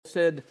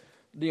said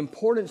the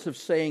importance of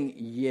saying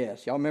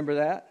yes. Y'all remember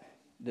that?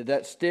 Did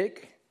that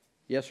stick?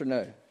 Yes or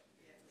no?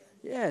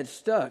 Yeah, it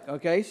stuck.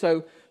 Okay,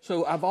 so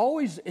I've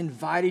always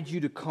invited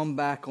you to come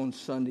back on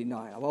Sunday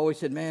night. I've always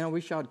said, man, I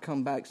wish I'd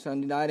come back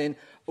Sunday night. And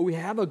we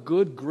have a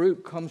good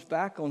group comes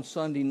back on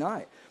Sunday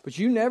night. But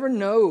you never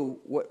know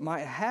what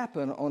might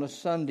happen on a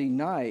Sunday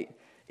night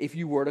if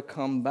you were to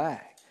come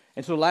back.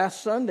 And so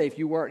last Sunday, if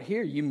you weren't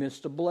here, you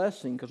missed a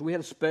blessing because we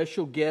had a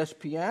special guest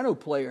piano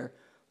player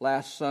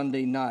last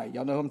Sunday night.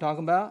 Y'all know who I'm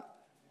talking about?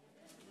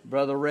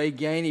 Brother Ray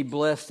Gainey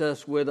blessed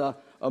us with a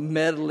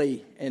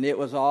medley, and it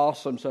was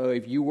awesome. So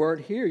if you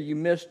weren't here, you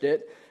missed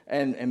it.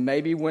 And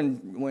maybe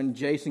when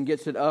Jason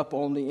gets it up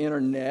on the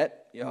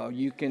internet,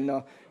 you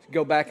can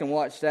go back and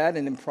watch that,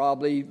 and then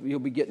probably you'll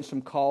be getting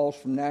some calls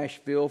from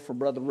Nashville for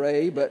Brother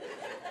Ray. But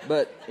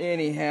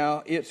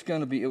anyhow, it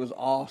was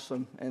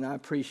awesome, and I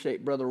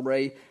appreciate Brother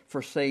Ray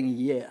for saying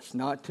yes,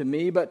 not to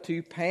me, but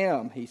to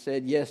Pam. He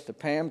said yes to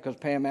Pam because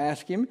Pam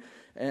asked him,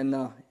 and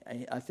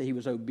I think he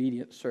was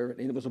obedient servant,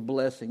 and it was a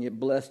blessing. It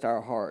blessed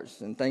our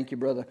hearts, and thank you,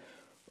 Brother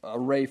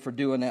Ray, for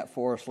doing that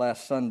for us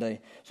last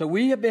Sunday. So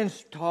we have been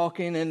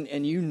talking,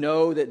 and you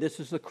know that this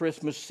is the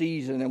Christmas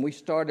season, and we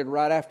started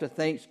right after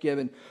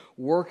Thanksgiving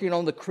working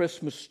on the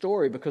Christmas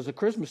story, because the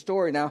Christmas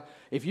story, now,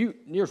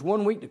 there's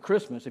 1 week to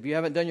Christmas. If you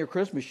haven't done your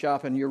Christmas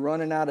shopping, you're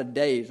running out of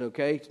days,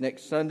 okay?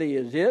 Next Sunday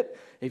is it.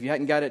 If you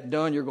hadn't got it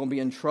done, you're going to be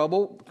in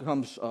trouble. It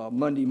comes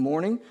Monday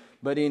morning.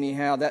 But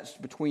anyhow, that's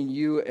between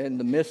you and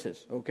the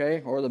missus,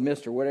 okay? Or the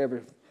mister,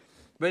 whatever.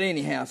 But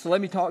anyhow, so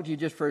let me talk to you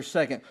just for a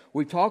second.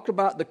 We talked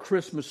about the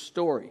Christmas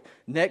story.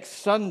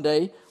 Next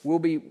Sunday, we'll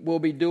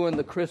be doing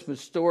the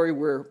Christmas story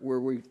where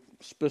we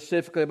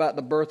specifically about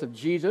the birth of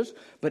Jesus.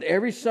 But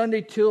every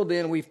Sunday till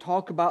then, we've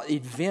talked about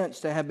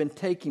events that have been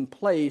taking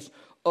place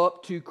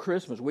up to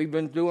Christmas. We've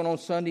been doing on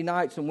Sunday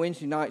nights and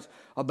Wednesday nights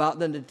about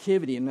the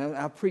Nativity. And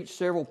I've preached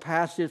several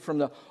passages from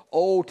the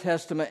Old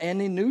Testament and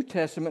the New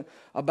Testament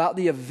about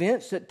the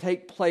events that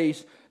take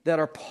place that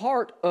are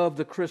part of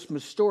the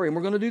Christmas story. And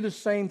we're going to do the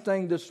same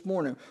thing this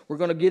morning. We're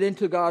going to get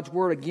into God's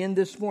Word again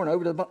this morning.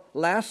 Over the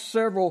last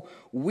several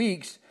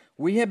weeks,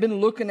 we have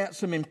been looking at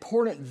some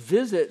important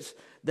visits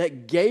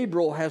that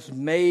Gabriel has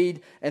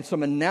made and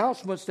some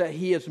announcements that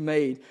he has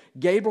made.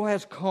 Gabriel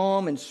has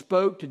come and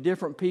spoke to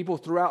different people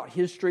throughout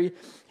history.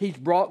 He's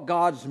brought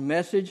God's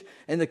message.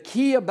 And the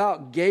key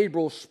about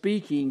Gabriel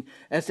speaking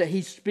is that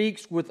he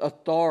speaks with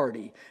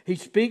authority. He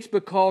speaks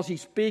because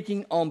he's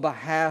speaking on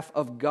behalf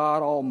of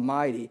God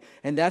Almighty.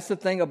 And that's the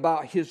thing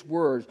about his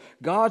words.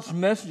 God's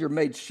messenger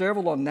made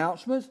several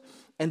announcements,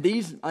 and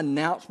these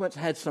announcements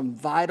had some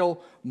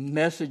vital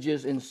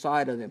messages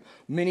inside of them.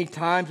 Many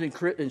times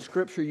in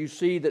Scripture you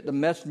see that the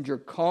messenger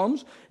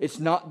comes. It's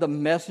not the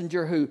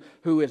messenger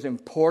who is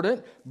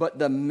important, but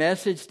the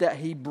message that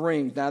he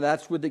brings. Now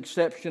that's with the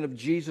exception of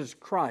Jesus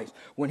Christ.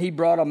 When he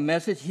brought a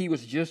message, he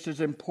was just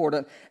as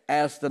important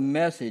as the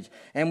message.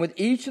 And with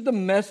each of the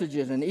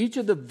messages and each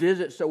of the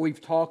visits that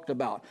we've talked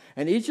about,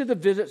 and each of the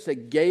visits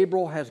that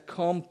Gabriel has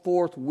come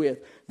forth with,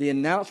 the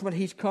announcement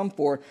he's come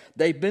forth,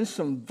 they've been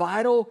some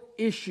vital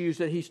issues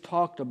that he's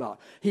talked about.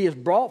 He has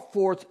brought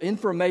forth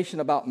information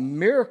about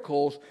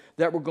miracles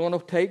that were going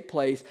to take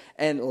place,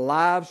 and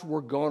lives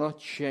were going to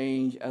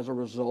change as a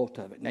result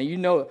of it. Now, you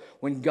know,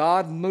 when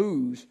God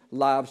moves,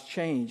 lives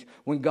change.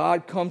 When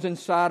God comes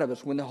inside of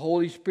us, when the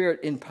Holy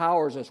Spirit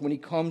empowers us, when he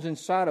comes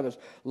inside of us,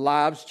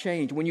 lives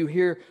change. When you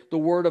hear the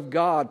Word of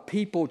God,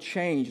 people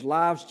change,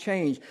 lives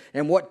change.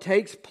 And what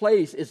takes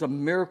place is a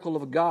miracle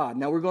of God.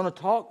 Now, we're going to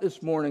talk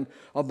this morning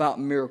about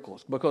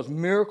miracles, because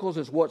miracles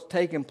is what's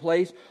taking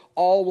place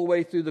all the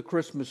way through the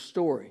Christmas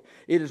story.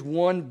 It is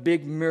one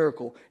big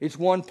miracle. It's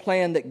one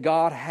plan that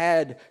God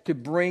had to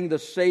bring the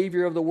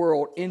Savior of the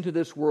world into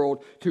this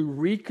world to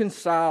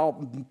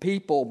reconcile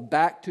people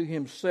back to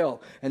himself.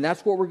 And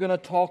that's what we're going to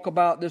talk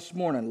about this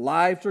morning.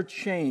 Lives are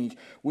changed.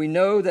 We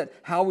know that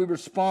how we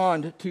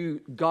respond to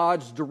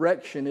God's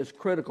direction is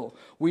critical.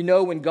 We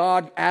know when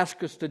God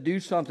asks us to do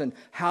something,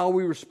 how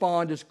we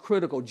respond is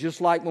critical.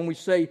 Just like when we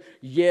say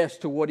yes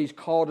to what he's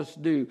called us to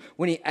do.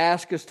 When he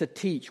asks us to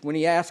teach. When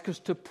he asks us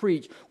to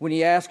preach. When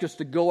he asks us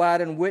to go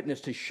out and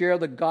witness, to share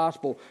the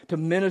gospel, to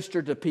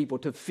minister to people,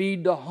 to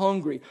feed the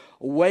hungry.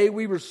 The way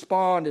we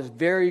respond is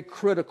very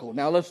critical.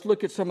 Now let's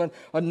look at some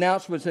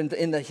announcements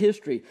in the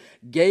history.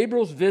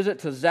 Gabriel's visit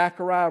to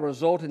Zechariah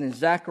resulted in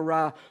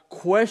Zechariah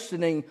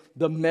questioning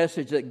the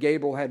message that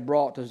Gabriel had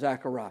brought to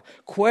Zechariah.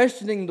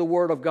 Questioning the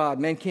Word of God.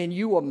 Man, can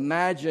you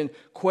imagine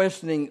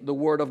questioning the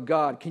Word of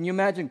God? Can you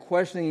imagine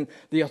questioning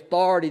the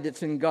authority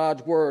that's in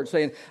God's Word?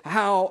 Saying,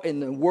 how in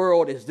the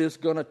world is this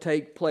going to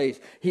take place?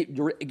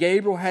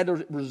 Gabriel had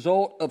the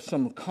result of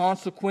some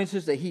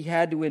consequences that he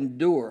had to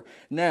endure.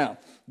 Now,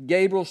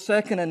 Gabriel's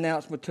second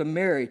announcement to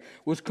Mary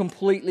was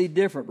completely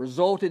different.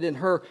 Resulted in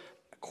her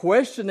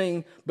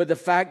questioning, but the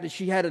fact that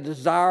she had a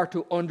desire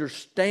to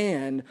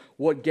understand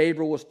what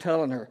Gabriel was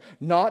telling her.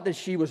 Not that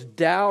she was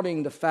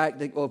doubting the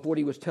fact of what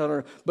he was telling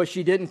her, but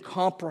she didn't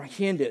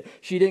comprehend it.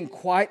 She didn't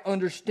quite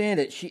understand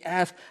it. She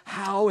asked,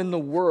 how in the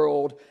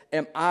world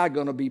am I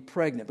going to be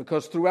pregnant?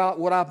 Because throughout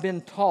what I've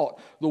been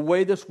taught, the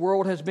way this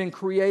world has been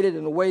created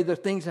and the way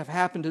that things have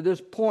happened to this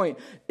point,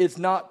 it's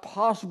not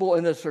possible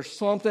unless there's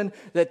something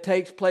that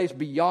takes place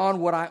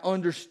beyond what I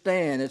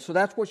understand. And so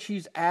that's what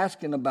she's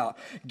asking about.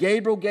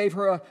 Gabriel gave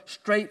her a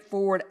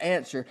straightforward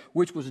answer,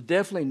 which was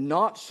definitely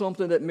not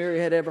something that Mary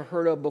had ever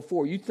heard of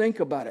before. You think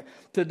about it.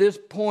 To this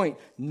point,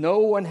 no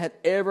one had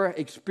ever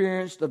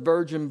experienced a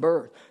virgin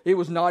birth. It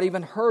was not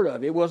even heard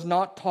of. It was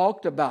not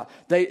talked about.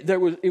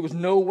 It was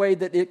no way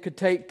that it could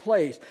take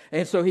place.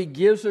 And so he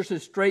gives us a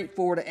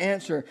straightforward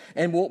answer.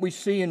 And what we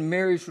see in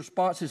Mary's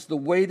response is the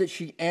way that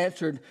she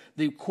answered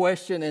the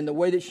question and the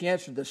way that she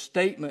answered the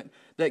statement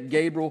that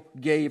Gabriel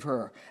gave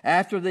her.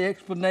 After the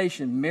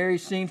explanation, Mary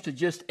seems to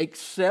just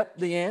accept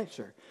the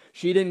answer.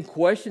 She didn't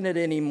question it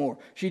anymore.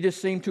 She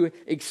just seemed to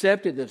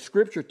accept it. The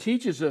Scripture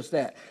teaches us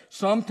that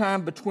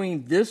sometime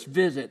between this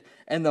visit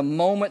and the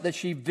moment that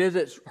she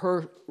visits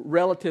her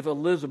relative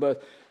Elizabeth,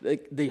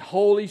 the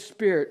Holy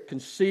Spirit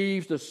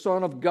conceives the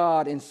Son of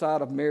God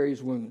inside of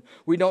Mary's womb.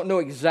 We don't know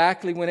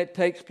exactly when it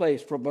takes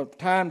place. From the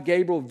time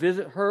Gabriel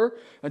visits her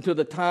until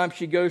the time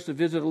she goes to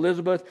visit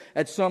Elizabeth,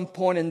 at some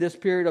point in this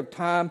period of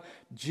time,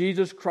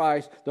 Jesus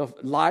Christ, the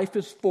life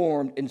is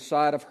formed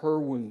inside of her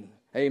womb.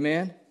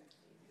 Amen?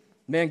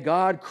 Man,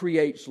 God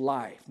creates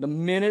life. The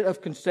minute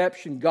of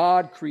conception,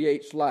 God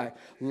creates life.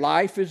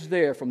 Life is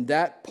there from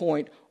that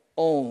point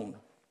on.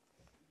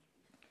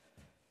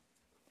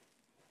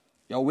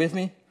 Y'all with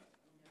me?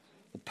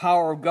 The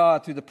power of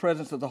God through the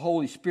presence of the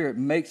Holy Spirit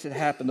makes it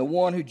happen. The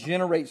one who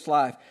generates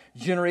life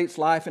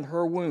in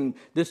her womb.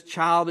 This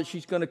child that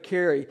she's going to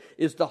carry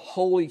is the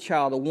holy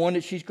child, the one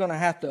that she's going to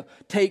have to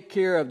take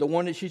care of, the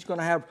one that she's going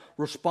to have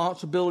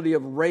responsibility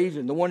of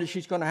raising, the one that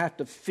she's going to have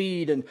to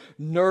feed and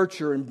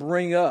nurture and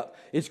bring up.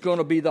 It's going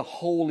to be the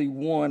Holy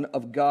One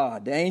of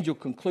God. The angel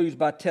concludes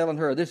by telling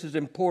her, this is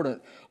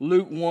important.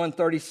 Luke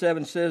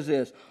 1:37 says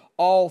this,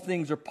 all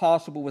things are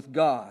possible with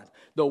God.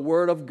 The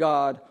Word of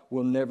God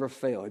will never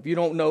fail. If you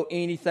don't know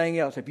anything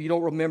else, if you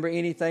don't remember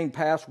anything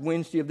past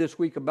Wednesday of this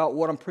week about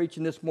what I'm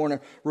preaching this morning,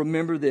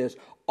 remember this.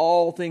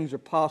 All things are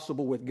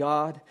possible with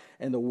God,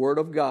 and the Word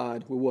of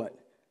God will what?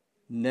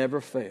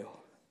 Never fail.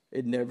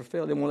 It never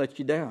fails. It won't let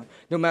you down.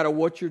 No matter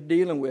what you're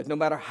dealing with, no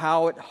matter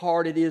how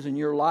hard it is in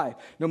your life,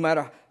 no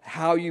matter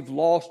how you've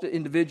lost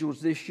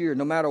individuals this year,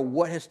 no matter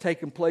what has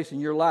taken place in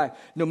your life,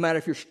 no matter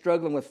if you're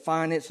struggling with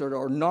finance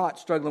or not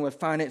struggling with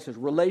finances,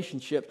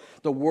 relationships,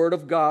 the Word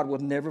of God will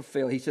never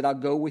fail. He said, I'll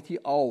go with you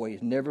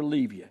always, never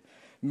leave you.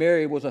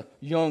 Mary was a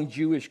young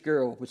Jewish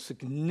girl with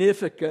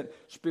significant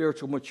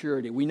spiritual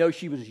maturity. We know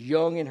she was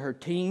young in her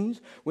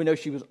teens. We know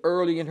she was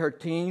early in her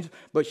teens,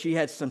 but she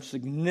had some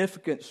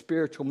significant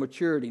spiritual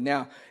maturity.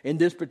 Now, in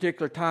this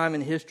particular time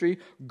in history,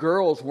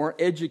 girls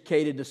weren't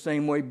educated the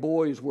same way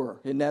boys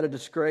were. Isn't that a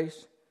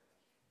disgrace?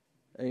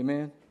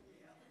 Amen.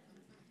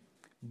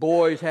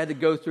 Boys had to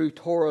go through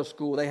Torah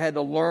school. They had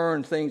to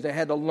learn things. They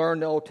had to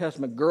learn the Old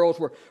Testament. Girls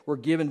were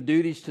given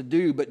duties to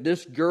do. But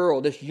this girl,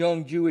 this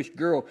young Jewish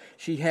girl,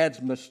 she had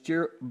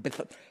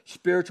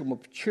spiritual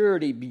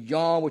maturity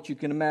beyond what you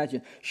can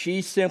imagine.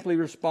 She simply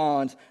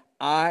responds,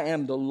 I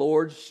am the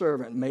Lord's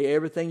servant. May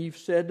everything you've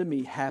said to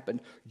me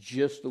happen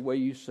just the way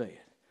you say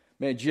it.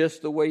 Man,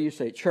 just the way you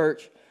say it.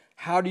 Church,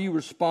 how do you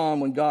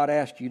respond when God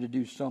asks you to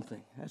do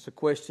something? That's a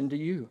question to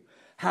you.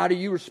 How do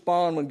you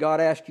respond when God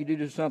asks you to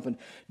do something?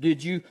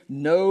 Did you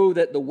know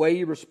that the way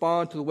you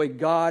respond to the way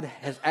God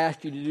has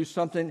asked you to do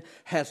something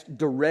has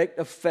direct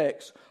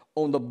effects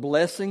on the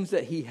blessings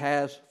that He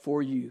has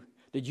for you?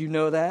 Did you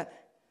know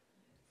that?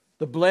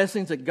 The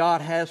blessings that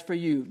God has for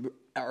you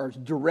are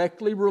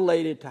directly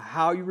related to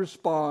how you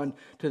respond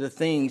to the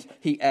things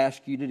He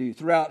asks you to do.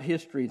 Throughout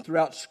history,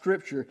 throughout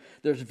Scripture,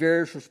 there's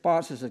various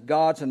responses to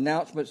God's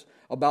announcements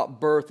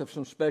about birth of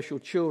some special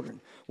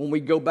children. When we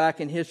go back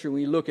in history,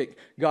 we look at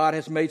God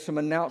has made some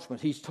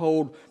announcements. He's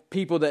told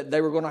people that they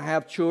were going to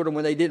have children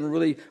when they didn't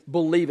really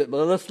believe it.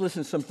 But let's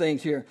listen to some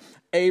things here.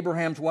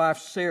 Abraham's wife,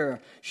 Sarah,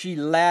 she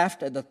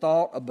laughed at the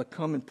thought of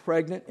becoming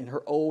pregnant in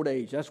her old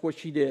age. That's what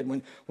she did.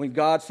 When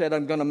God said,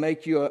 I'm going to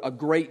make you a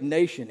great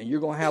nation and you're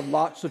going to have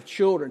lots of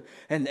children.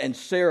 And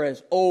Sarah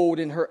is old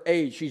in her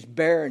age. She's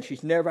barren.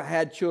 She's never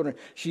had children.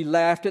 She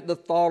laughed at the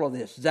thought of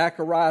this.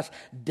 Zacharias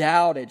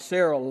doubted.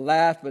 Sarah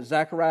laughed, but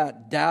Zacharias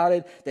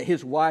doubted that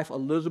his wife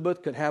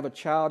Elizabeth could have a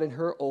child in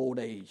her old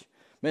age.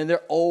 Man,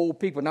 they're old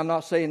people. And I'm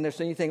not saying there's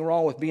anything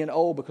wrong with being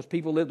old because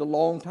people lived a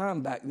long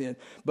time back then.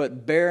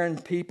 But barren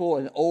people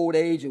in old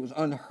age, it was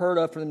unheard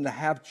of for them to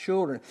have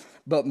children.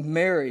 But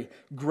Mary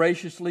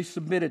graciously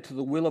submitted to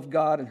the will of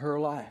God in her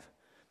life.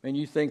 Man,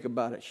 you think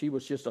about it. She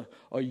was just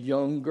a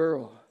young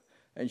girl.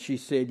 And she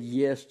said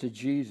yes to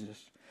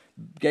Jesus.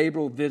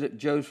 Gabriel visited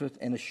Joseph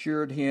and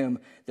assured him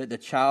that the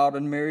child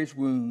in Mary's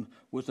womb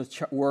was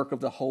the work of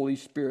the Holy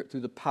Spirit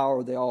through the power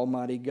of the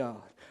Almighty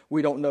God.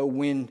 We don't know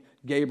when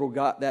Gabriel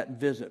got that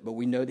visit, but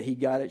we know that he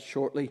got it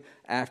shortly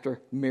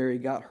after Mary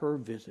got her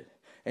visit.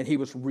 And he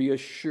was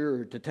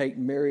reassured to take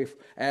Mary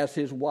as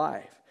his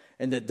wife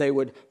and that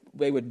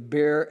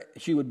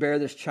she would bear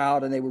this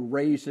child and they would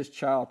raise this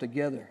child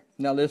together.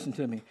 Now listen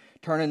to me.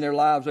 Turning their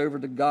lives over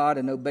to God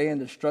and obeying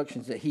the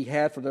instructions that He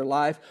had for their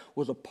life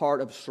was a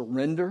part of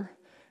surrender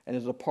and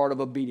is a part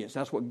of obedience.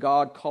 That's what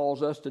God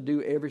calls us to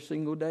do every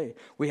single day.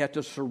 We have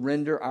to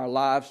surrender our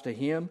lives to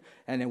Him,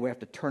 and then we have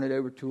to turn it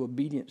over to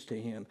obedience to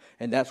Him.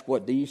 And that's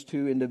what these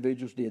two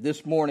individuals did.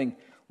 This morning,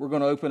 we're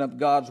going to open up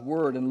God's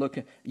Word and look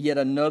at yet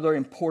another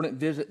important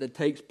visit that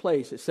takes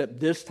place, except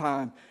this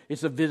time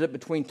it's a visit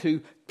between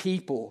two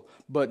people,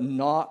 but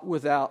not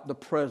without the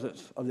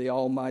presence of the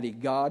Almighty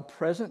God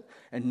present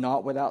and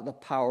not without the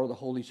power of the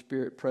Holy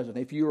Spirit present.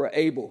 If you are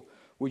able,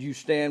 would you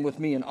stand with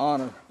me in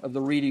honor of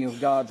the reading of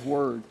God's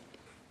Word?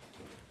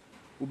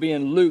 We'll be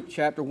in Luke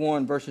chapter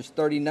 1, verses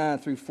 39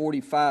 through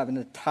 45, and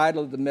the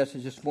title of the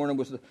message this morning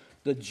was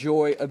the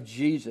joy of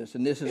Jesus.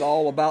 And this is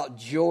all about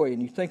joy.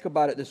 And you think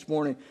about it this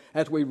morning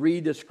as we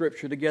read the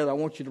scripture together. I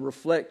want you to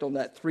reflect on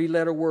that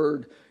three-letter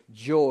word,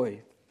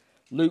 joy.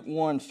 Luke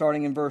 1,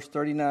 starting in verse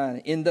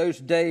 39. In those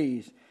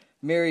days,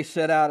 Mary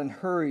set out and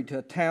hurried to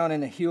a town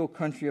in the hill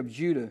country of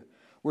Judah,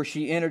 where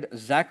she entered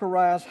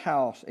Zachariah's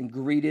house and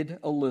greeted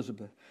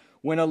Elizabeth.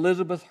 When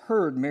Elizabeth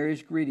heard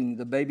Mary's greeting,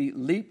 the baby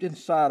leaped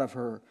inside of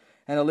her,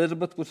 and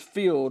Elizabeth was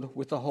filled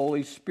with the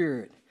Holy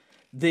Spirit.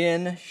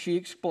 Then she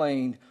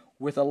exclaimed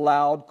with a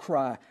loud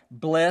cry,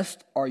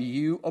 "Blessed are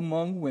you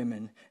among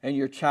women, and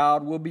your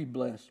child will be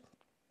blessed.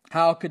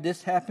 How could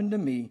this happen to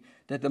me,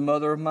 that the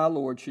mother of my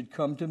Lord should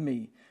come to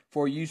me?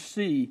 For you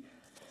see,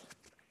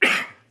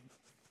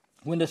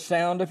 when the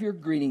sound of your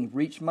greeting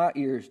reached my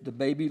ears, the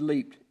baby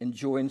leaped in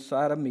joy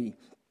inside of me.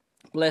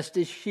 Blessed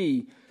is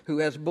she who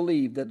has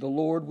believed that the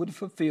Lord would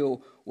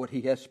fulfill what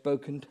He has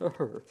spoken to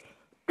her."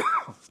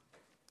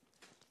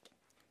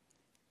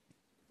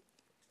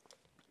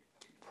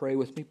 Pray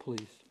with me,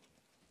 please.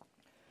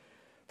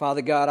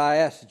 Father God, I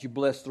ask that you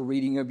bless the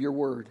reading of your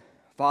word.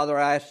 Father,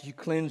 I ask that you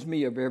cleanse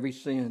me of every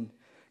sin.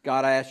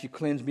 God, I ask you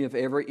cleanse me of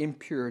every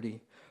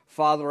impurity.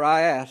 Father,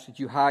 I ask that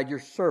you hide your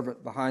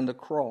servant behind the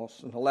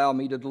cross and allow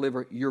me to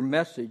deliver your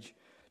message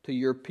to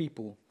your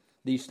people.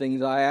 These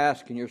things I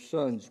ask in your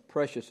Son's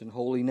precious and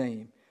holy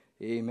name.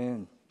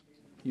 Amen.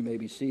 You may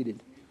be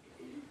seated.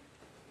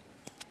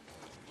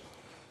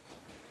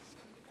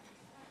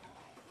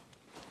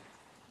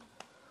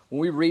 When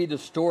we read the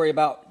story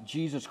about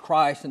Jesus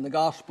Christ in the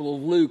Gospel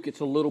of Luke, it's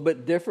a little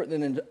bit different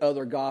than in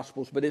other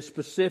Gospels, but it's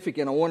specific,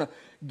 and I want to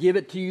give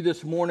it to you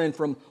this morning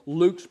from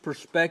Luke's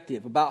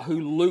perspective about who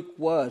Luke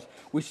was.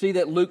 We see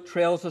that Luke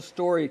tells a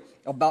story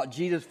about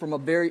Jesus from a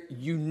very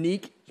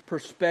unique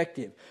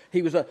perspective.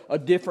 He was a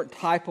different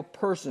type of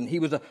person. He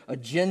was a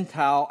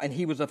Gentile, and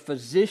he was a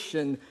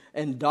physician,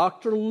 and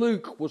Dr.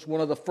 Luke was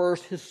one of the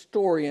first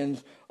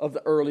historians of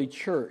the early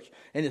church.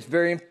 And it's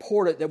very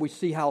important that we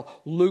see how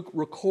Luke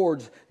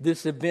records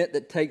this event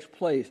that takes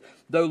place.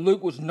 Though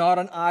Luke was not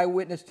an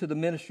eyewitness to the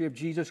ministry of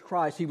Jesus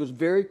Christ, he was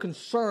very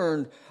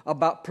concerned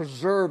about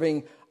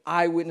preserving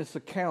eyewitness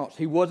accounts.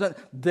 He wasn't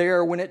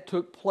there when it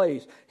took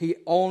place. He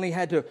only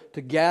had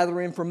to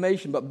gather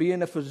information. But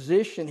being a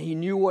physician, he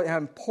knew how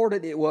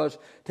important it was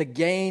to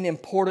gain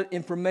important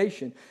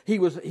information. He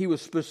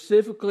was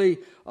specifically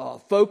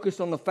focused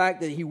on the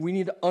fact that we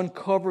need to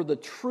uncover the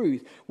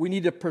truth. We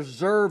need to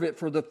preserve it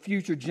for the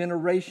future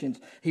generations.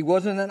 He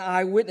wasn't an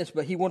eyewitness,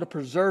 but he wanted to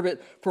preserve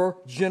it for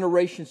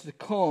generations to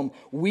come.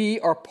 We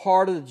are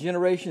part of the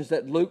generations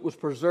that Luke was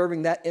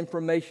preserving that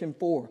information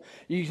for.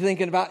 You're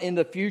thinking about in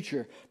the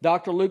future.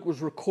 Dr. Luke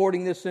was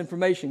recording this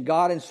information.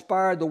 God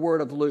inspired the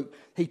word of Luke.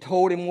 He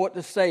told him what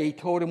to say. He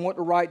told him what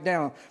to write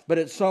down. But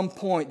at some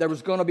point, there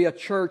was going to be a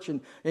church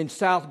in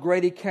South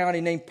Grady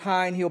County named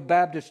Pine Hill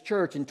Baptist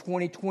Church in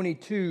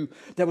 2022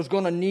 that was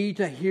going to need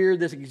to hear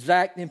this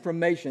exact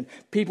information.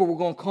 People were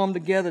going to come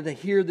together to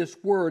hear this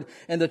word.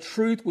 And the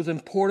truth was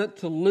important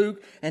to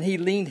Luke, and he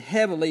leaned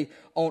heavily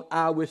on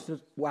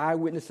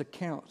eyewitness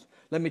accounts.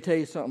 Let me tell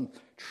you something.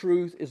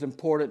 Truth is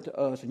important to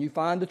us, and you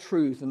find the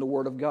truth in the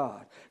Word of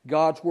God.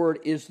 God's Word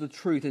is the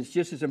truth. It's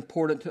just as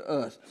important to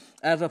us.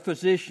 As a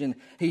physician,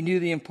 he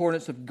knew the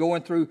importance of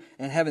going through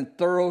and having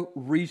thorough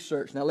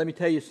research. Now, let me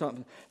tell you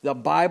something. The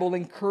Bible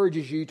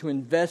encourages you to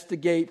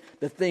investigate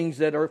the things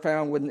that are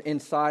found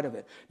inside of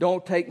it.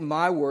 Don't take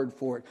my word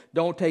for it.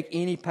 Don't take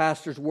any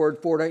pastor's word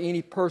for it or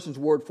any person's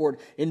word for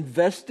it.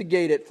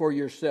 Investigate it for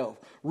yourself.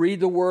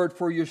 Read the Word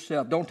for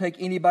yourself. Don't take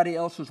anybody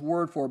else's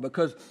word for it,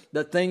 because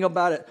the thing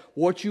about it,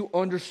 what you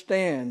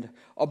understand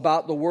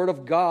about the Word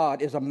of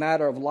God is a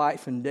matter of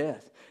life and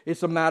death.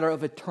 It's a matter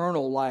of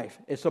eternal life.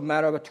 It's a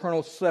matter of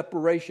eternal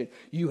separation.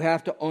 You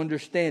have to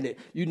understand it.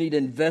 You need to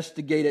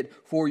investigate it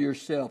for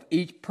yourself.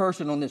 Each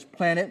person on this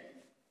planet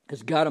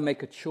has got to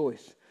make a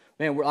choice.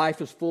 Man, life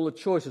is full of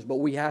choices, but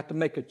we have to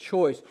make a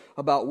choice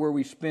about where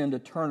we spend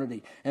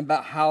eternity and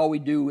about how we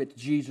do with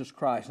Jesus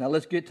Christ. Now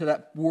let's get to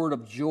that word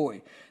of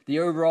joy. The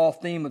overall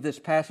theme of this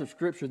passage of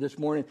Scripture this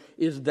morning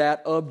is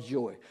that of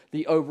joy.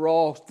 The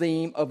overall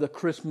theme of the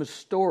Christmas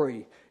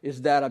story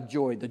is that of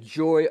joy. The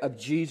joy of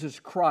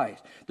Jesus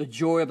Christ. The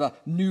joy of a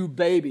new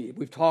baby.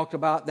 We've talked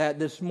about that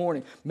this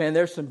morning. Man,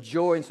 there's some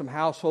joy in some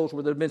households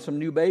where there have been some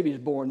new babies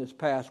born this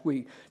past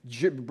week.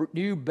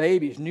 New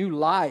babies, new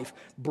life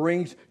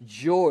brings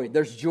joy.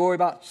 There's joy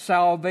about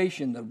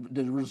salvation,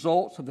 the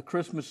results of the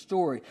Christmas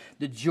story.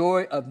 The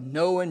joy of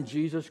knowing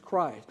Jesus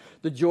Christ.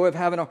 The joy of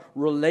having a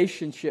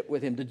relationship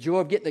with Him. The joy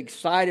of getting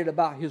excited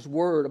about His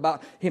Word,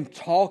 about Him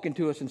talking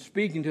to us and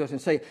speaking to us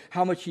and saying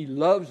how much He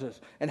loves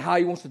us and how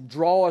He wants to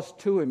draw us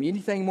to Him.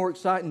 Anything more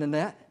exciting than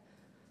that?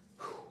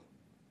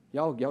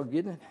 Whew. Y'all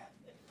getting it?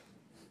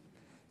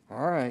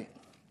 All right.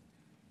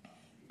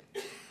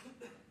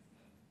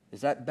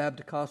 Is that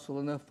Baptist-costal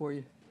enough for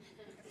you?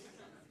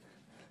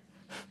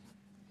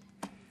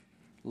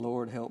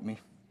 Lord help me.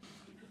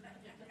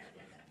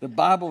 The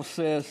Bible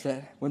says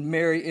that when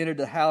Mary entered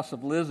the house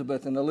of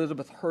Elizabeth and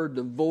Elizabeth heard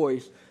the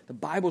voice, the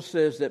Bible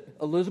says that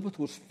Elizabeth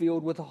was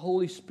filled with the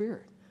Holy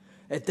Spirit.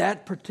 At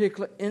that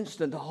particular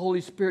instant, the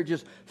Holy Spirit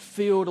just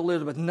filled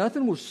Elizabeth.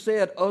 Nothing was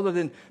said other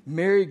than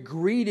Mary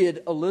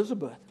greeted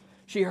Elizabeth.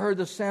 She heard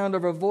the sound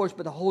of her voice,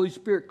 but the Holy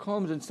Spirit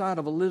comes inside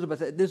of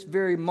Elizabeth at this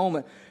very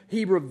moment.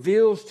 He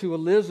reveals to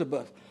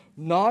Elizabeth,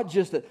 not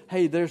just that,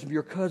 hey, there's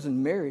your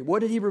cousin Mary. What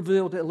did He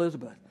reveal to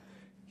Elizabeth?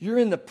 You're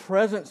in the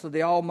presence of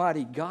the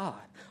Almighty God.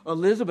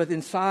 Elizabeth,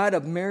 inside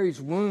of Mary's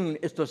womb,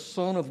 is the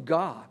Son of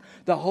God.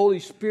 The Holy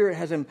Spirit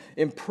has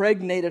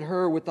impregnated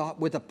her with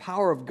the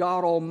power of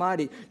God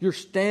Almighty. You're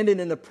standing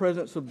in the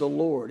presence of the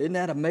Lord. Isn't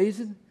that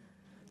amazing?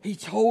 He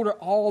told her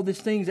all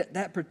these things at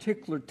that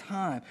particular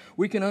time.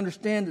 We can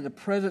understand that the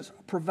presence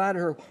provided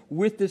her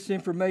with this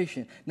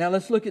information. Now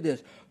let's look at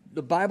this.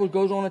 The Bible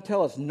goes on to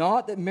tell us,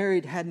 not that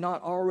Mary had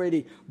not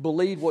already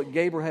believed what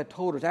Gabriel had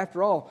told us.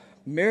 After all,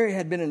 Mary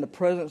had been in the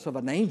presence of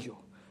an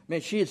angel. Man,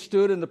 she had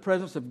stood in the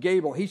presence of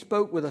Gabriel. He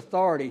spoke with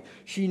authority.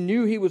 She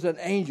knew he was an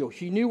angel.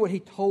 She knew what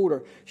he told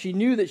her. She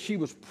knew that she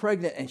was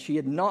pregnant and she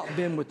had not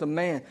been with a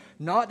man.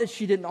 Not that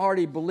she didn't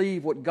already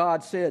believe what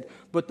God said,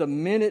 but the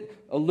minute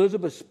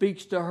Elizabeth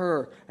speaks to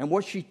her and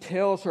what she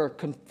tells her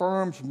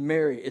confirms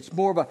Mary. It's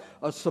more of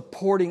a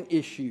supporting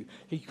issue.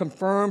 He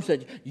confirms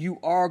that you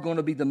are going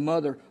to be the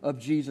mother of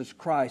Jesus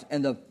Christ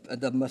and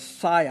the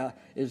Messiah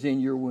is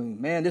in your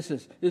womb. Man, this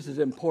is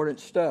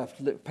important stuff.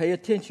 Pay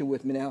attention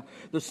with me now.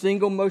 The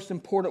single most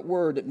important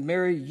word that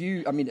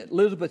that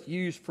Elizabeth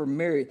used for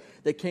Mary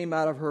that came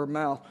out of her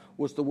mouth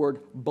was the word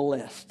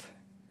blessed.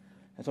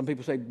 And some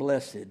people say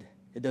blessed.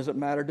 It doesn't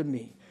matter to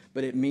me,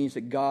 but it means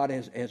that God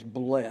has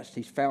blessed.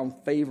 He's found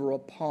favor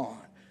upon.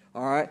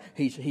 All right?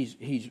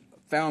 He's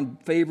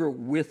found favor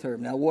with her.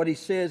 Now, what he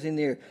says in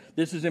there,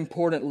 this is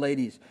important,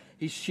 ladies.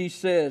 She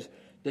says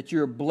that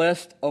you're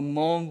blessed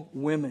among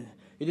women.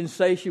 He didn't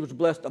say she was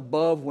blessed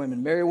above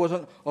women. Mary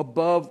wasn't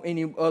above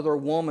any other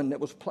woman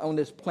that was on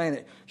this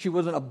planet. She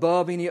wasn't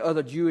above any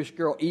other Jewish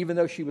girl, even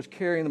though she was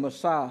carrying the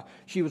Messiah.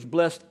 She was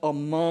blessed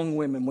among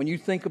women. When you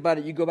think about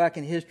it, you go back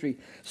in history,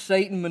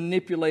 Satan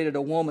manipulated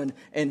a woman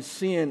and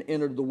sin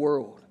entered the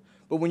world.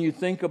 But when you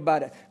think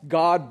about it,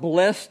 God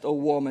blessed a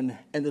woman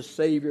and the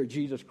Savior,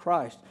 Jesus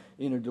Christ,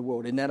 entered the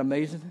world. Isn't that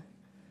amazing?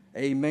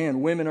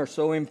 Amen. Women are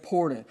so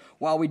important.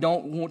 While we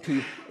don't want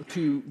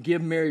to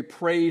give Mary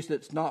praise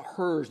that's not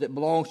hers, that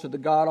belongs to the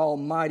God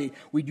Almighty,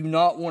 we do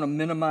not want to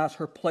minimize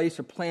her place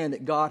or plan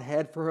that God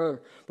had for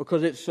her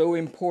because it's so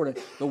important.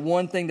 The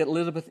one thing that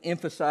Elizabeth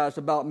emphasized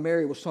about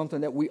Mary was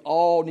something that we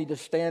all need to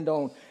stand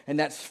on, and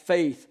that's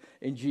faith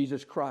in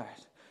Jesus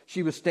Christ.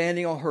 She was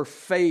standing on her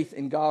faith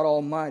in God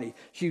Almighty.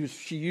 She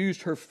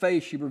used her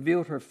faith. She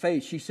revealed her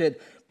faith. She said,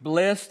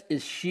 "Blessed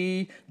is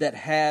she that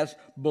has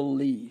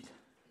believed."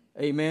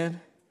 Amen.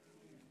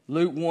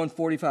 Luke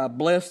 1:45.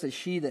 Blessed is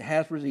she that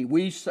hath believed.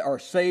 We are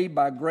saved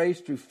by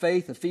grace through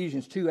faith.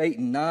 Ephesians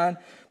 2:8-9.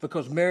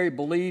 Because Mary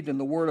believed in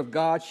the Word of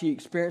God, she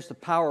experienced the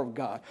power of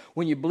God.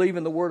 When you believe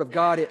in the Word of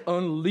God, it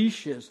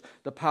unleashes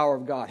the power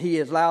of God. He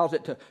allows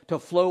it to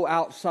flow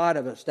outside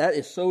of us. That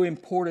is so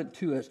important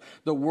to us.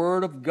 The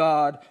Word of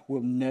God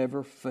will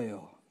never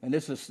fail. And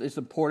this is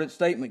an important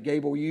statement.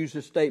 Gabriel used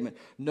this statement.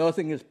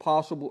 Nothing is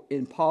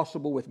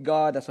impossible with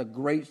God. That's a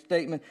great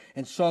statement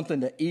and something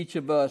that each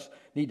of us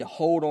need to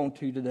hold on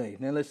to today.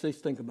 Now let's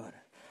just think about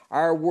it.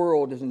 Our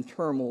world is in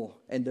turmoil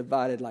and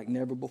divided like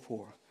never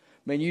before.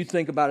 Man, you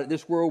think about it.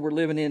 This world we're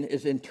living in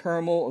is in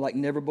turmoil like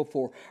never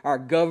before. Our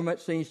government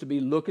seems to be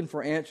looking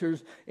for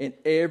answers in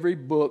every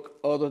book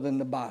other than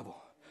the Bible.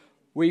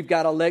 We've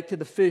got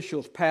elected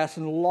officials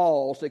passing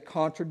laws that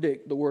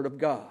contradict the Word of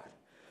God.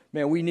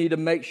 Man, we need to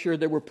make sure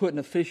that we're putting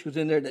officials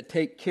in there that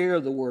take care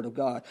of the Word of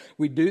God.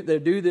 They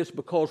do this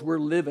because we're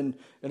living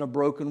in a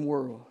broken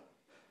world.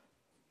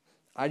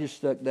 I just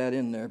stuck that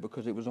in there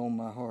because it was on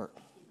my heart.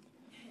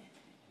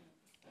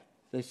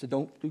 They said,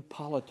 don't do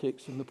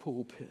politics in the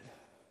pulpit.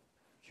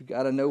 you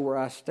got to know where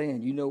I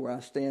stand. You know where I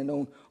stand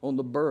on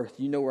the birth.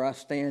 You know where I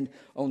stand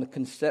on the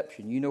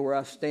conception. You know where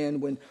I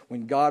stand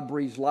when God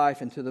breathes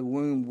life into the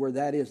womb, where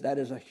that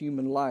is a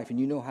human life. And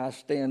you know how I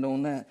stand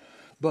on that.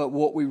 But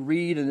what we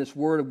read in this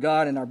Word of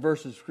God in our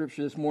verses of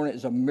Scripture this morning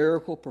is a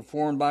miracle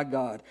performed by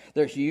God.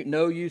 There's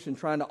no use in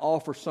trying to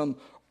offer some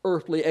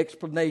earthly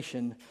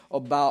explanation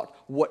about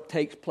what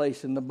takes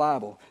place in the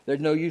Bible. There's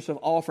no use of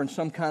offering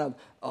some kind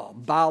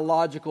of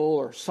biological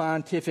or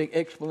scientific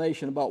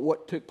explanation about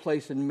what took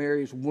place in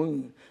Mary's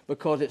womb,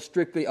 because it's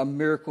strictly a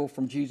miracle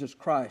from Jesus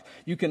Christ.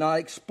 You cannot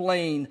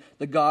explain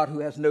the God who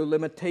has no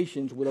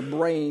limitations with a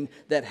brain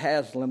that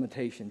has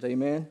limitations.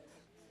 Amen?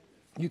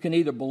 You can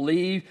either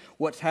believe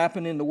what's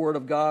happened in the Word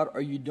of God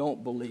or you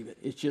don't believe it.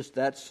 It's just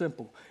that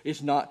simple.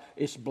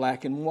 It's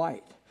black and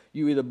white.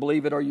 You either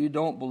believe it or you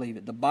don't believe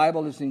it. The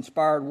Bible is the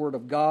inspired Word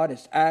of God.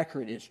 It's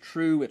accurate. It's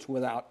true. It's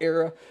without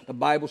error. The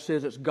Bible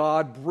says it's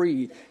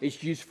God-breathed.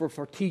 It's useful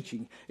for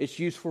teaching. It's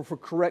useful for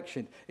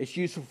correction. It's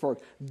useful for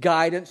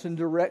guidance and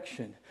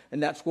direction.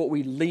 And that's what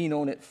we lean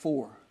on it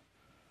for.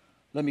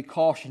 Let me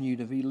caution you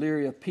to be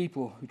leery of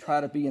people who try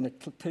to be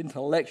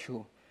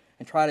intellectual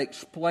and try to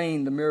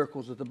explain the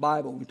miracles of the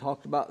Bible. We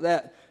talked about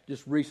that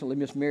just recently.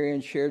 Miss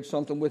Marianne shared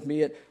something with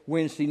me at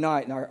Wednesday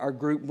night, in our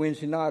group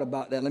Wednesday night,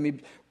 about that. Let me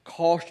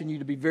caution you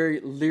to be very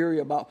leery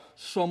about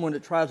someone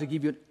that tries to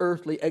give you an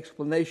earthly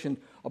explanation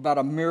about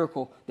a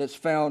miracle that's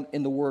found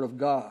in the Word of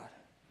God.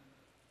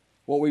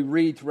 What we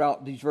read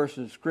throughout these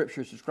verses of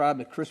Scripture describe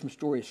the Christmas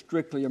story as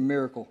strictly a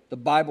miracle. The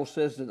Bible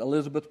says that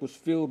Elizabeth was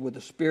filled with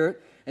the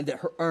Spirit and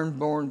that her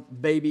unborn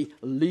baby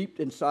leaped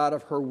inside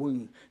of her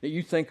womb. Now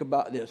you think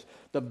about this.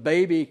 The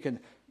baby can...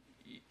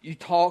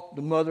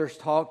 the mothers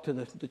talk to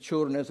the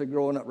children as they're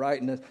growing up,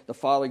 right? And the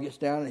father gets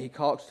down and he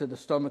talks to the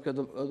stomach of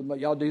the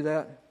y'all do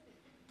that?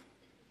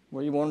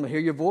 Well, you want them to hear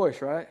your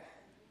voice, right?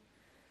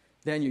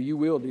 Daniel, you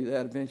will do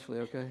that eventually,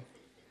 okay?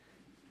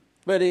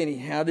 But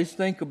anyhow, just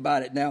think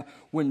about it. Now,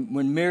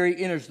 when Mary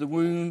enters the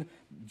womb,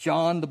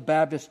 John the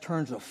Baptist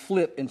turns a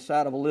flip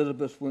inside of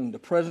Elizabeth's womb. The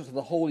presence of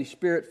the Holy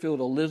Spirit filled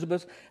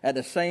Elizabeth. At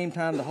the same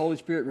time, the Holy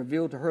Spirit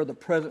revealed to her the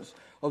presence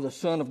of the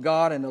Son of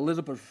God, and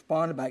Elizabeth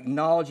responded by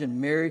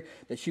acknowledging Mary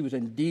that she was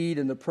indeed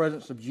in the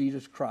presence of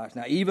Jesus Christ.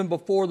 Now, even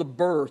before the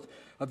birth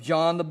of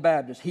John the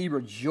Baptist, he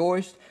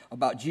rejoiced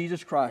about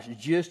Jesus Christ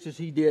just as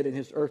he did in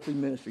his earthly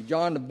ministry.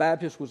 John the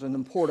Baptist was an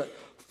important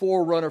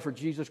forerunner for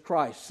Jesus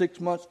Christ, 6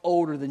 months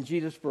older than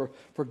Jesus for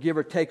give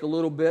or take a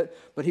little bit,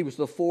 but he was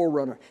the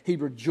forerunner. He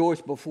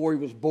rejoiced before he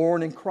was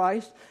born in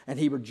Christ, and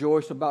he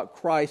rejoiced about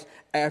Christ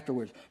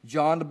afterwards.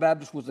 John the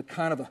Baptist was a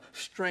kind of a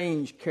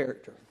strange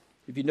character.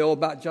 If you know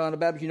about John the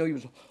Baptist, you know he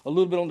was a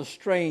little bit on the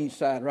strange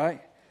side,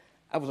 right?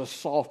 That was a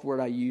soft word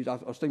I used. I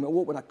was thinking about,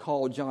 what would I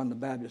call John the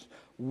Baptist?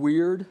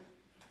 Weird?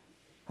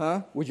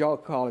 Huh? Would y'all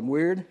call him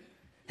weird?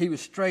 He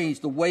was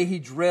strange. The way he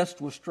dressed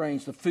was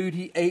strange. The food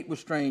he ate was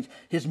strange.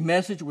 His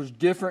message was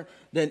different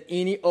than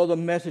any other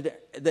message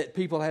that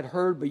people had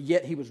heard, but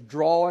yet he was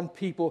drawing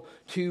people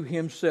to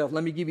himself.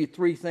 Let me give you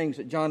 3 things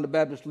that John the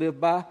Baptist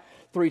lived by.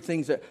 3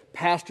 things that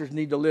pastors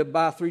need to live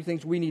by. 3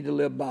 things we need to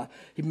live by.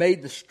 He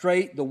made the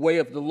straight the way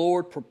of the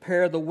Lord,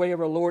 prepare the way of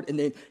our Lord, and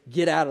then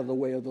get out of the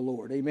way of the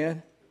Lord.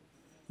 Amen?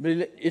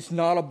 But it's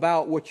not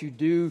about what you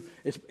do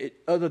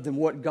other than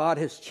what God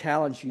has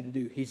challenged you to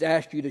do. He's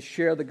asked you to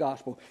share the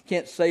gospel.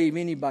 Can't save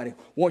anybody.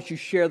 Once you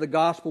share the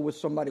gospel with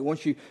somebody,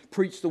 once you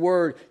preach the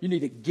word, you need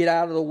to get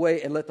out of the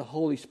way and let the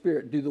Holy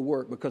Spirit do the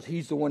work, because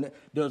he's the one that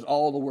does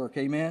all the work.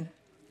 Amen?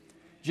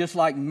 Just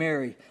like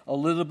Mary,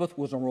 Elizabeth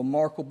was a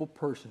remarkable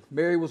person.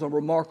 Mary was a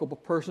remarkable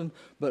person,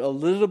 but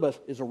Elizabeth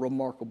is a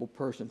remarkable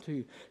person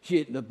too.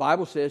 The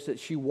Bible says that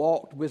she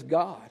walked with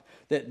God,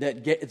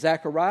 that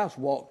Zacharias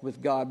walked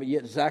with God, but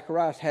yet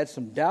Zacharias had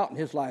some doubt in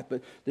his life,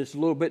 but this is a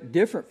little bit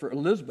different for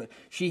Elizabeth.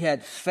 She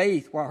had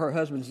faith while her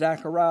husband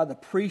Zachariah, the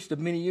priest of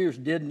many years,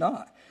 did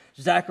not.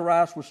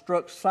 Zacharias was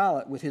struck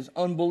silent with his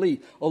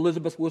unbelief.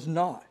 Elizabeth was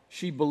not.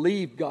 She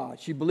believed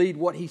God. She believed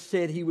what he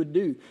said he would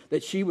do,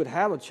 that she would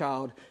have a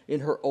child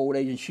in her old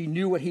age, and she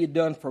knew what he had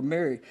done for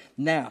Mary.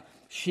 Now,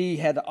 she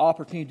had the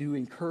opportunity to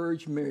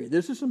encourage Mary.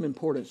 This is some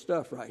important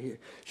stuff right here.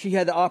 She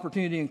had the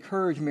opportunity to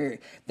encourage Mary.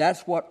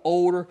 That's what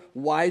older,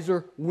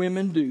 wiser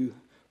women do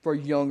for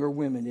younger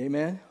women.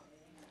 Amen?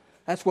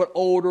 That's what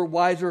older,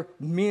 wiser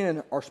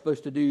men are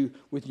supposed to do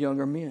with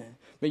younger men.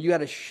 But you got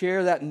to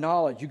share that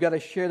knowledge. You got to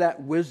share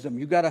that wisdom.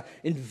 You got to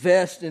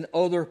invest in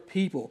other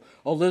people.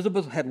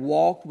 Elizabeth had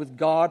walked with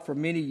God for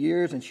many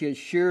years, and she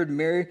assured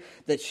Mary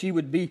that she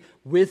would be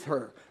with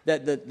her,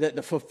 that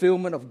the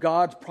fulfillment of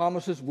God's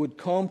promises would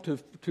come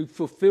to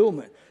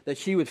fulfillment, that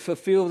she would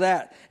fulfill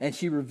that, and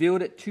she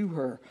revealed it to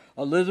her.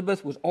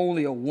 Elizabeth was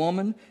only a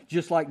woman,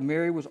 just like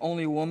Mary was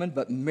only a woman,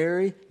 but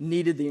Mary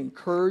needed the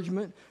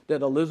encouragement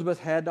that Elizabeth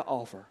had to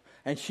offer.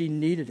 And she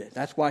needed it.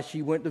 That's why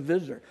she went to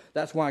visit her.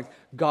 That's why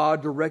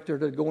God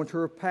directed her to go into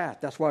her path.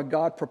 That's why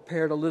God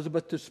prepared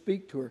Elizabeth to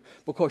speak to her,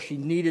 because she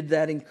needed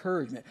that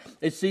encouragement.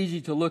 It's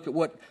easy to look at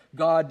what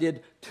God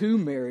did to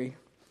Mary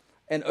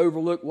and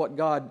overlook what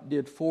God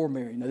did for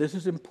Mary. Now, this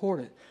is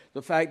important.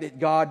 The fact that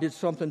God did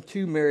something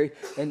to Mary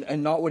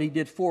and not what he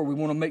did for her. We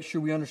want to make sure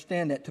we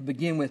understand that. To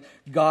begin with,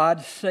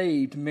 God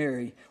saved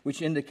Mary,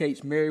 which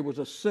indicates Mary was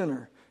a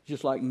sinner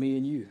just like me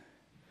and you.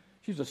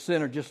 She was a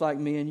sinner just like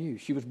me and you.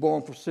 She was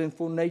born for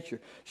sinful nature.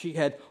 She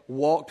had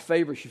walked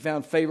favor. She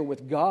found favor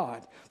with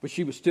God, but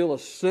she was still a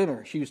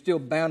sinner. She was still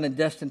bound and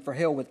destined for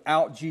hell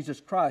without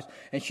Jesus Christ,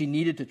 and she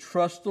needed to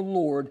trust the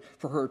Lord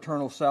for her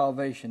eternal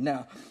salvation.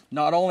 Now,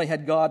 not only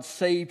had God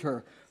saved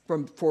her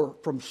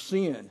from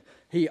sin,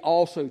 he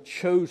also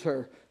chose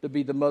her to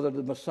be the mother of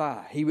the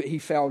Messiah. He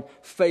found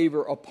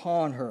favor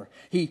upon her.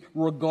 He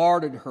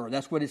regarded her.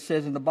 That's what it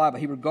says in the Bible.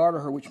 He regarded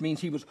her, which means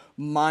he was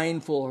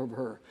mindful of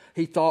her.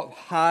 He thought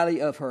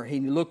highly of her. He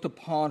looked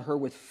upon her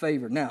with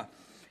favor. Now,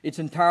 it's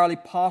entirely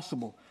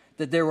possible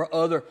that there were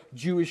other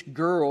Jewish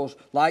girls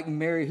like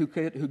Mary who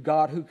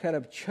God could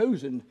have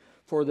chosen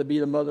for her to be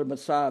the mother of the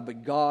Messiah,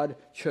 but God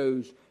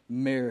chose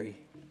Mary.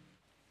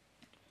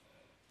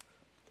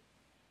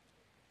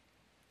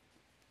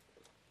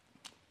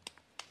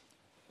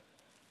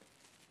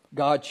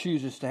 God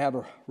chooses to have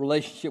a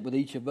relationship with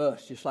each of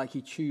us, just like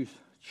he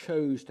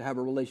chose to have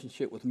a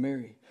relationship with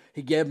Mary.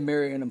 He gave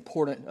Mary an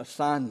important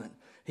assignment.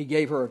 He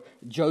gave her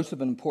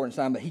Joseph an important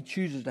assignment. He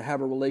chooses to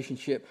have a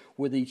relationship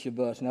with each of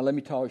us. Now, let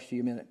me talk to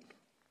you a minute.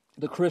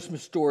 The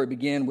Christmas story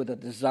began with a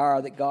desire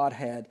that God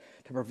had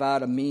to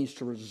provide a means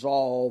to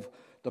resolve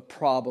the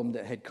problem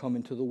that had come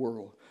into the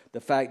world. The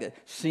fact that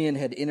sin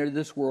had entered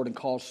this world and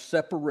caused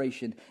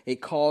separation.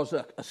 It caused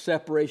a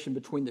separation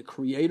between the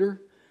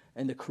Creator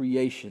and the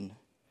creation.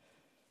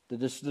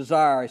 This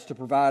desire is to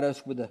provide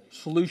us with a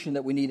solution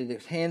that we needed.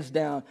 It's hands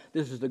down,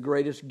 this is the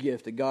greatest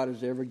gift that God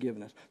has ever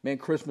given us. Man,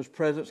 Christmas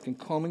presents can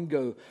come and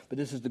go, but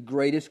this is the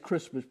greatest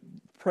Christmas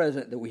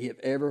present that we have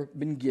ever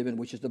been given,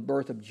 which is the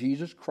birth of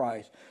Jesus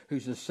Christ,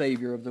 who's the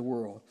Savior of the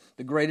world.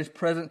 The greatest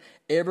present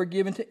ever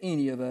given to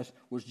any of us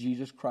was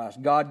Jesus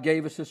Christ. God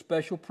gave us this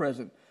special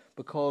present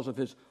because of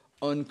his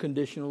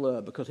unconditional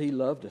love, because he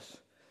loved us.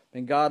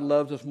 And God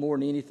loves us more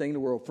than anything in the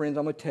world. Friends,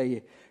 I'm going to tell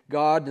you,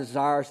 God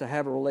desires to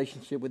have a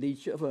relationship with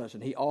each of us,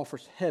 and he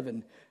offers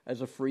heaven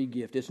as a free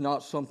gift. It's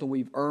not something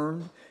we've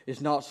earned.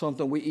 It's not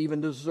something we even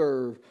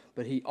deserve,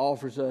 but he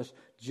offers us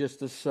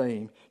just the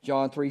same.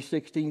 John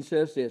 3:16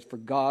 says this, "For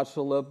God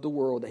so loved the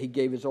world that he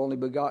gave his only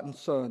begotten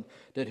Son,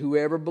 that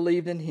whoever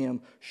believed in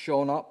him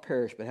shall not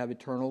perish but have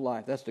eternal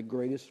life." That's the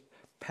greatest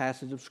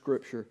passage of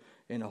Scripture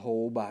in the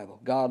whole Bible.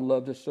 God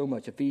loved us so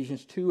much.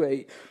 Ephesians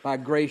 2:8, "By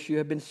grace you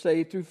have been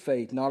saved through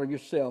faith, not of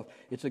yourself.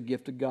 It's a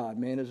gift of God."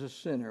 Man is a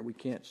sinner. We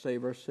can't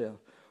save ourselves.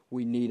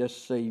 We need a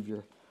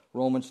Savior.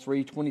 Romans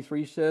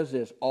 3:23 says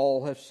this,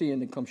 "All have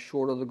sinned and come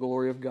short of the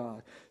glory of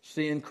God."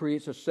 Sin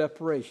creates a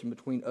separation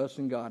between us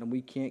and God, and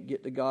we can't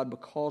get to God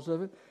because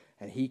of it,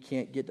 and he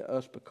can't get to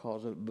us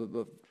because of it.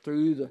 But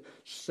through the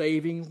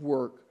saving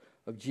work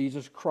of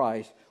Jesus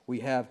Christ, we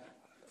have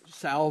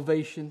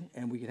salvation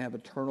and we can have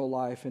eternal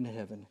life in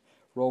heaven.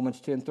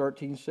 Romans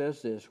 10:13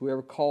 says this,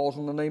 "Whoever calls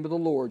on the name of the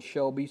Lord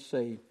shall be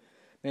saved."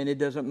 Man, it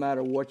doesn't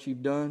matter what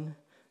you've done.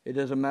 It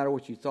doesn't matter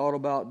what you thought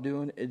about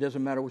doing. It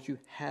doesn't matter what you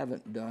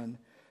haven't done.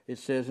 It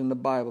says in the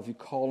Bible, if you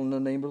call on the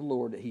name of the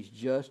Lord, that he's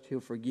just,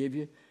 he'll forgive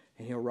you,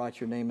 and he'll write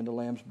your name in the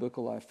Lamb's Book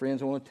of Life.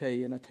 Friends, I want to tell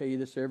you, and I tell you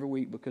this every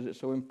week because it's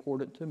so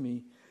important to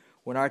me,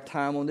 when our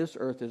time on this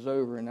earth is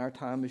over and our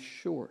time is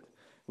short,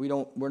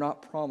 we're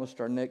not promised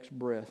our next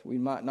breath. We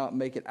might not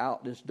make it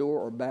out this door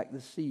or back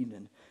this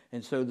evening.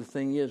 And so the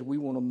thing is, we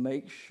want to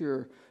make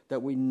sure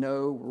that we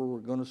know where we're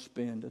going to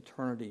spend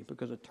eternity,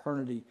 because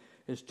eternity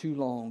is too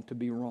long to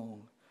be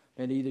wrong.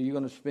 And either you're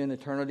going to spend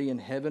eternity in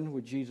heaven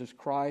with Jesus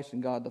Christ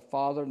and God the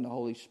Father and the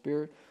Holy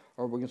Spirit,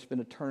 or we're going to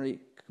spend eternity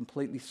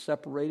completely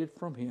separated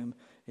from him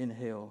in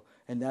hell.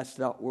 And that's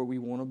not where we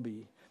want to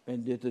be.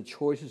 And the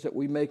choices that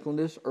we make on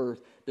this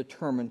earth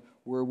determine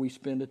where we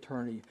spend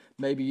eternity.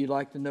 Maybe you'd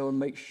like to know and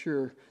make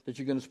sure that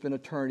you're going to spend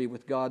eternity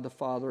with God the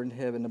Father in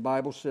heaven. The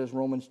Bible says,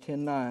 Romans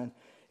 10:9,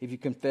 "If you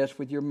confess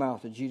with your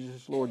mouth that Jesus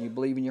is Lord and you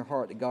believe in your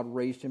heart that God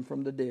raised him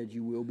from the dead,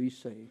 you will be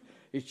saved."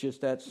 It's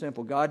just that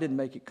simple. God didn't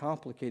make it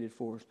complicated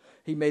for us.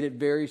 He made it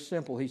very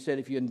simple. He said,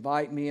 if you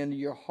invite me into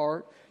your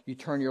heart, you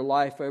turn your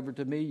life over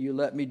to me, you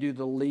let me do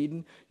the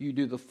leading, you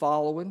do the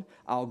following,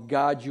 I'll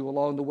guide you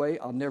along the way.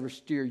 I'll never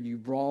steer you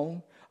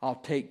wrong. I'll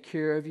take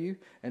care of you,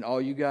 and all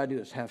you got to do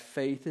is have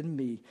faith in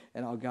me,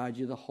 and I'll guide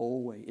you the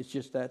whole way. It's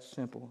just that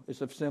simple.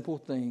 It's a simple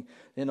thing.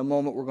 In a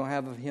moment, we're going to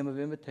have a hymn of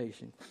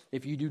invitation.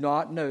 If you do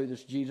not know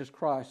this Jesus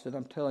Christ that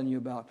I'm telling you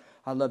about,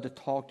 I'd love to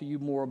talk to you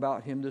more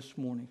about him this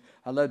morning.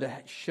 I'd love to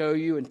show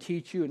you and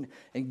teach you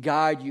and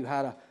guide you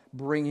how to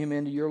bring him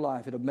into your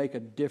life. It'll make a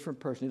different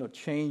person. It'll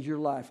change your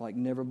life like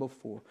never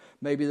before.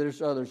 Maybe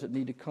there's others that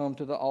need to come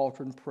to the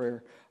altar in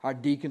prayer. Our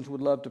deacons would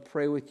love to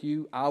pray with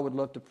you. I would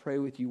love to pray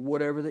with you,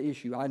 whatever the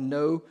issue. I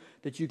know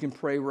that you can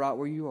pray right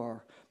where you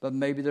are. But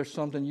maybe there's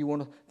something you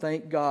want to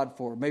thank God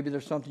for. Maybe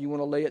there's something you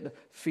want to lay at the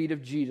feet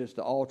of Jesus.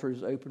 The altar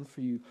is open for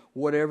you.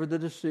 Whatever the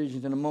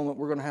decisions, in a moment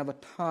we're going to have a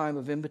time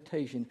of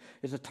invitation.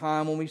 It's a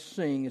time when we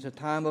sing. It's a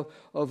time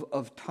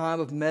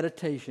of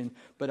meditation.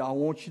 But I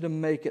want you to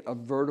make it a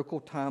vertical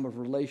time of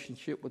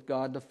relationship with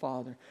God the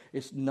Father.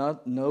 It's no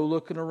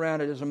looking around.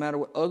 It doesn't matter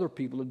what other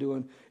people are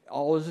doing.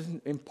 All is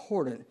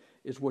important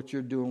is what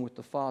you're doing with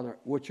the Father,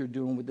 what you're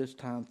doing with this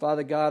time.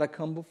 Father God, I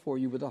come before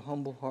you with a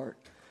humble heart.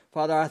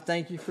 Father, I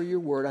thank you for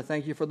your word. I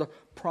thank you for the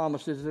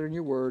promises that are in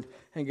your word.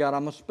 And God,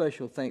 I'm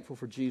especially thankful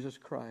for Jesus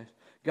Christ.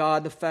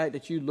 God, the fact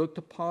that you looked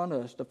upon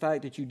us, the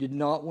fact that you did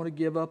not want to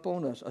give up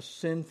on us, a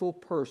sinful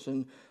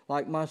person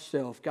like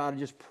myself. God, I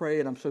just pray,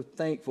 and I'm so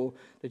thankful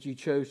that you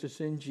chose to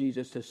send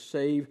Jesus to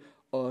save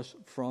us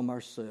from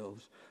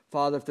ourselves.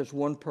 Father, if there's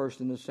one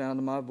person in the sound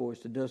of my voice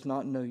that does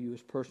not know you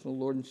as personal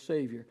Lord and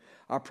Savior,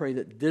 I pray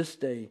that this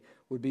day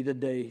would be the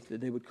day that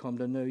they would come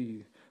to know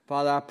you.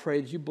 Father, I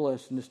pray that you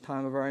bless in this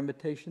time of our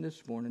invitation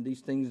this morning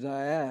these things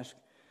I ask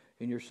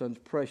in your Son's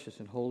precious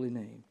and holy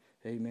name.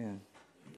 Amen.